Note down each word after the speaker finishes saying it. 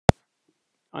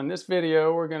On this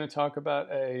video, we're going to talk about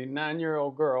a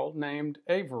 9-year-old girl named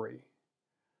Avery,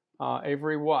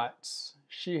 Avery Watts.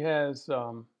 She has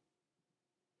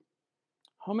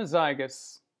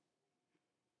homozygous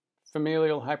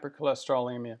familial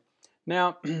hypercholesterolemia.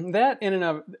 Now, that in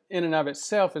and of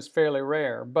itself is fairly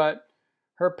rare, but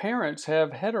her parents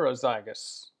have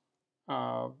heterozygous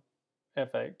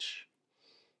FH.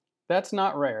 That's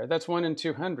not rare. That's 1 in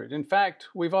 200. In fact,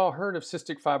 we've all heard of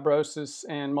cystic fibrosis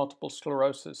and multiple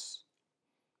sclerosis.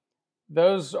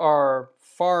 Those are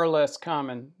far less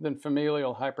common than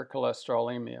familial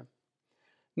hypercholesterolemia.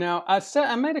 Now,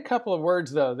 I made a couple of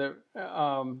words, though, that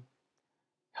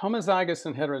homozygous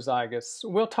and heterozygous.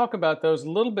 We'll talk about those a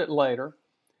little bit later.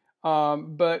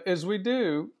 But as we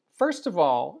do, first of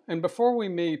all, and before we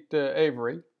meet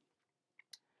Avery,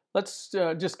 let's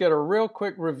just get a real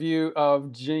quick review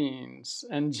of genes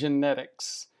and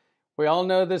genetics. We all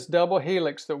know this double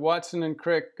helix that Watson and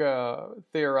Crick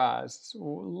theorized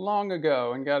long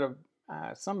ago and got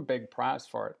some big prize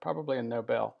for it, probably a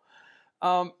Nobel.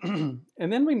 And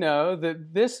then we know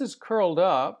that this is curled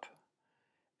up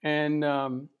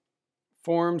and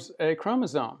forms a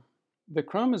chromosome. The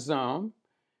chromosome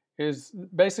is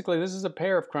basically, this is a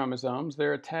pair of chromosomes.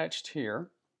 They're attached here.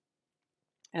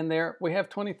 And there we have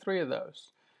 23 of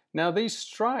those. Now these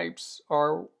stripes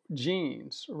are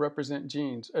genes, represent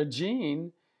genes. A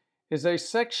gene is a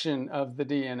section of the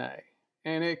DNA,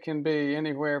 and it can be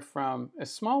anywhere from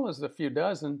as small as a few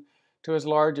dozen to as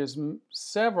large as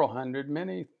several hundred,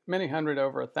 many hundred,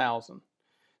 over 1,000.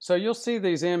 So you'll see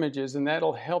these images, and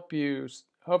that'll help you,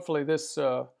 hopefully this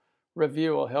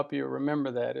review will help you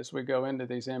remember that as we go into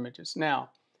these images.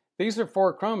 Now, these are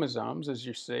 4 chromosomes, as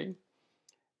you see.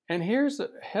 And here's a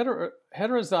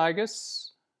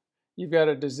heterozygous. You've got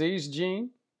a disease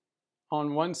gene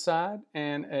on one side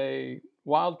and a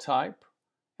wild type,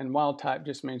 and wild type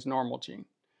just means normal gene.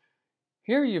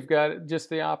 Here you've got just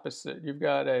the opposite. You've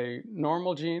got a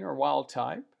normal gene or wild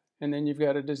type, and then you've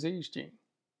got a disease gene.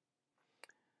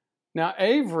 Now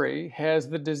Avery has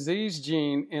the disease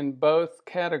gene in both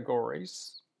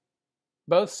categories,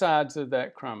 both sides of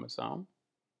that chromosome.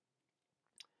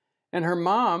 And her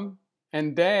mom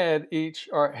and dad each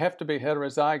have to be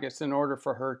heterozygous in order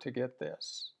for her to get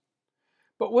this.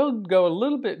 But we'll go a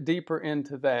little bit deeper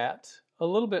into that a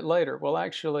little bit later. We'll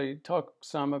actually talk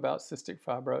some about cystic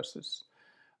fibrosis.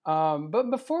 But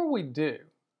before we do,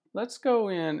 let's go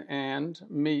in and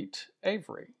meet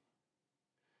Avery.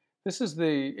 This is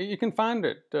you can find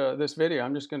it, this video.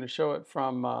 I'm just going to show it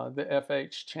from the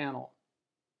FH channel.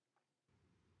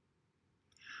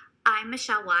 I'm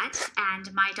Michelle Watts,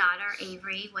 and my daughter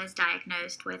Avery was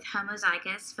diagnosed with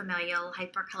homozygous familial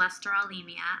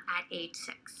hypercholesterolemia at age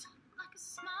 6.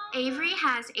 Avery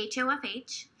has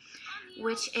HoFH,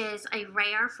 which is a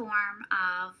rare form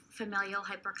of familial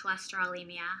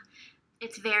hypercholesterolemia.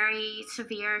 It's very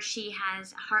severe. She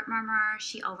has heart murmur.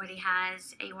 She already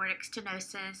has aortic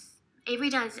stenosis.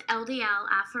 Avery does LDL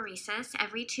apheresis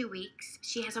every 2 weeks.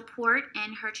 She has a port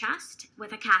in her chest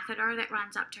with a catheter that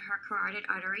runs up to her carotid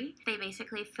artery. They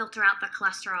basically filter out the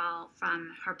cholesterol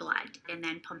from her blood and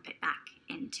then pump it back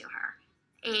into her.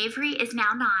 Avery is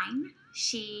now 9.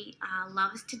 She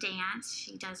loves to dance.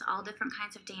 She does all different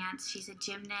kinds of dance. She's a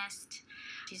gymnast.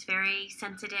 She's very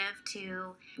sensitive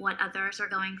to what others are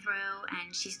going through,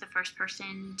 and she's the first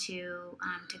person to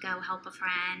go help a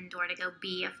friend or to go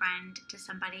be a friend to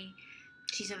somebody.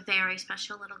 She's a very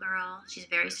special little girl. She's a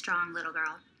very strong little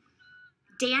girl.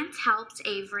 Dance helps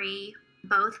Avery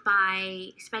both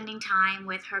by spending time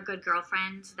with her good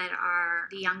girlfriends that are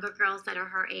the younger girls that are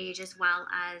her age, as well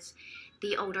as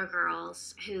the older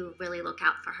girls who really look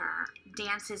out for her.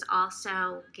 Dance has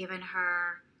also given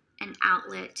her an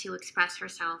outlet to express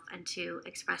herself and to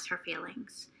express her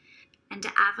feelings and to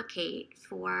advocate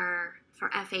for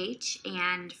FH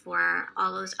and for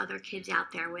all those other kids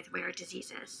out there with rare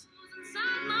diseases.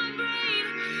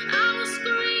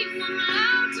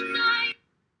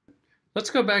 Let's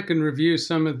go back and review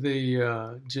some of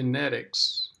the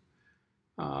genetics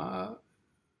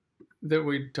that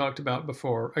we talked about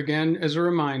before. Again, as a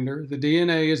reminder, the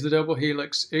DNA is the double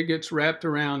helix. It gets wrapped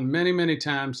around many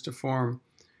times to form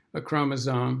a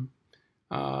chromosome.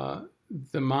 The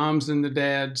mom's and the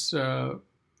dad's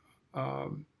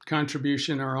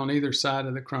contribution are on either side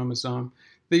of the chromosome.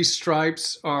 These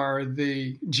stripes are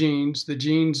the genes. The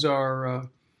genes are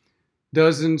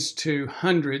dozens to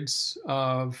hundreds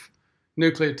of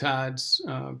nucleotides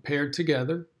paired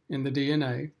together in the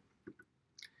DNA.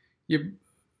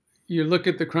 You look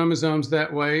at the chromosomes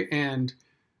that way, and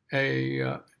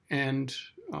Avery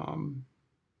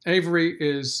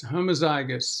is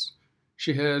homozygous.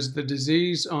 She has the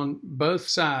disease on both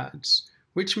sides,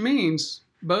 which means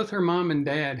both her mom and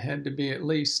dad had to be at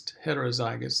least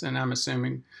heterozygous. And I'm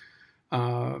assuming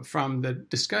from the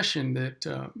discussion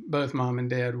that both mom and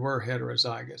dad were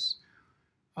heterozygous.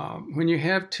 When you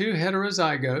have two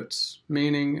heterozygotes,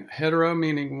 meaning hetero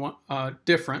meaning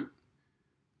different,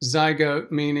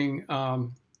 zygote meaning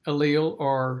allele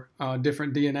or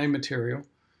different DNA material.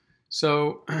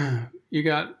 So you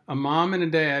got a mom and a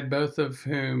dad, both of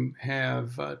whom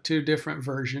have two different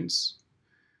versions.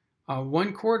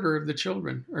 1/4 of the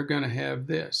children are going to have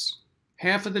this.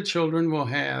 Half of the children will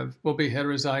be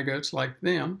heterozygotes like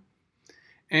them,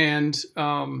 and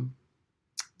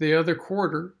the other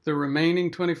quarter, the remaining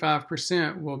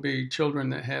 25%, will be children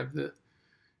that have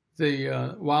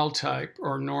the wild type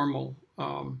or normal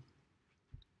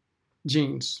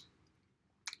genes.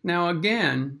 Now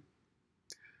again,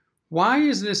 why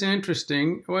is this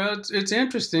interesting? Well, it's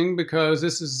interesting because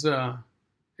this is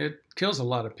it kills a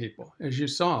lot of people, as you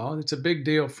saw. It's a big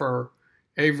deal for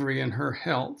Avery and her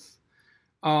health.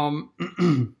 And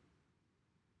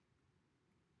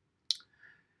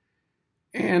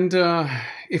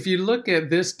if you look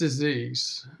at this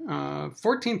disease,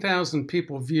 14,000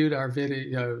 people viewed our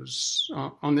videos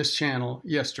on this channel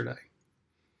yesterday.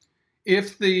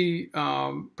 If the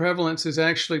prevalence is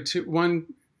actually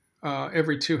one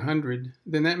every 200,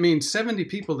 then that means 70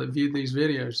 people that viewed these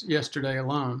videos yesterday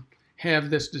alone have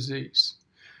this disease.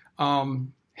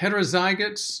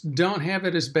 Heterozygotes don't have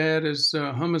it as bad as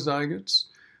homozygotes.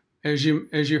 As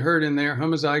you heard in there,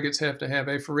 homozygotes have to have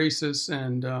apheresis,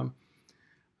 and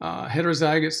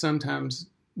heterozygotes sometimes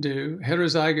do.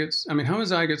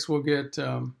 Homozygotes will get,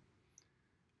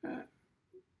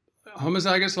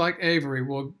 homozygotes like Avery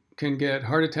can get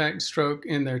heart attack and stroke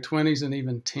in their 20s and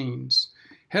even teens.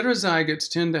 Heterozygotes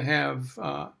tend to have,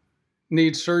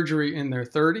 need surgery in their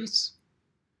 30s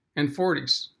and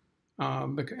 40s,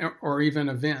 or even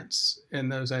events in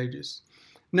those ages.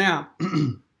 Now,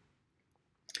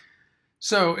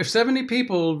 so if 70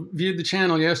 people viewed the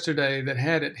channel yesterday that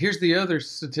had it, here's the other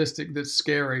statistic that's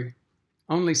scary.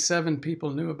 Only 7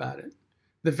 people knew about it.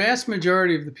 The vast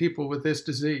majority of the people with this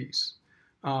disease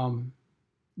don't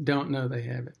know they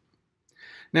have it.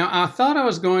 Now, I thought I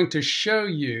was going to show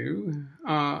you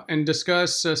and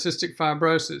discuss cystic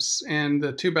fibrosis and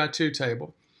the 2x2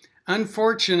 table.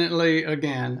 Unfortunately,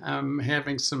 again, I'm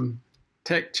having some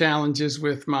tech challenges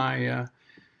with my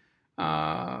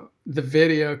the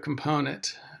video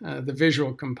component, the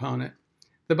visual component.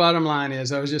 The bottom line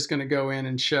is I was just going to go in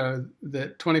and show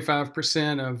that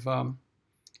 25% of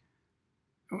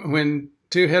when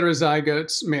two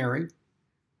heterozygotes marry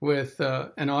with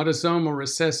an autosomal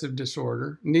recessive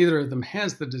disorder, neither of them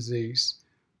has the disease.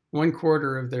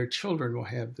 1/4 of their children will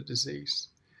have the disease.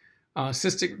 This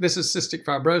is cystic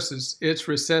fibrosis. It's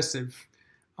recessive.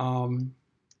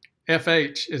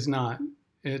 FH is not.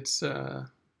 It's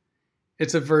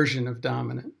a version of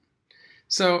dominant.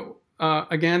 So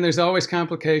again, there's always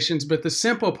complications, but the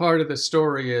simple part of the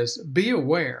story is be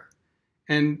aware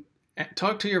and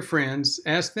talk to your friends.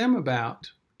 Ask them about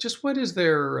just what is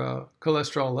their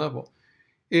cholesterol level.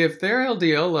 If their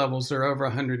LDL levels are over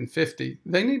 150,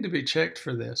 they need to be checked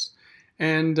for this.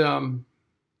 And there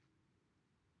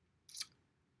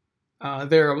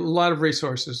are a lot of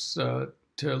resources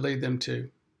to lead them to.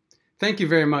 Thank you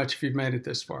very much if you've made it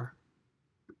this far.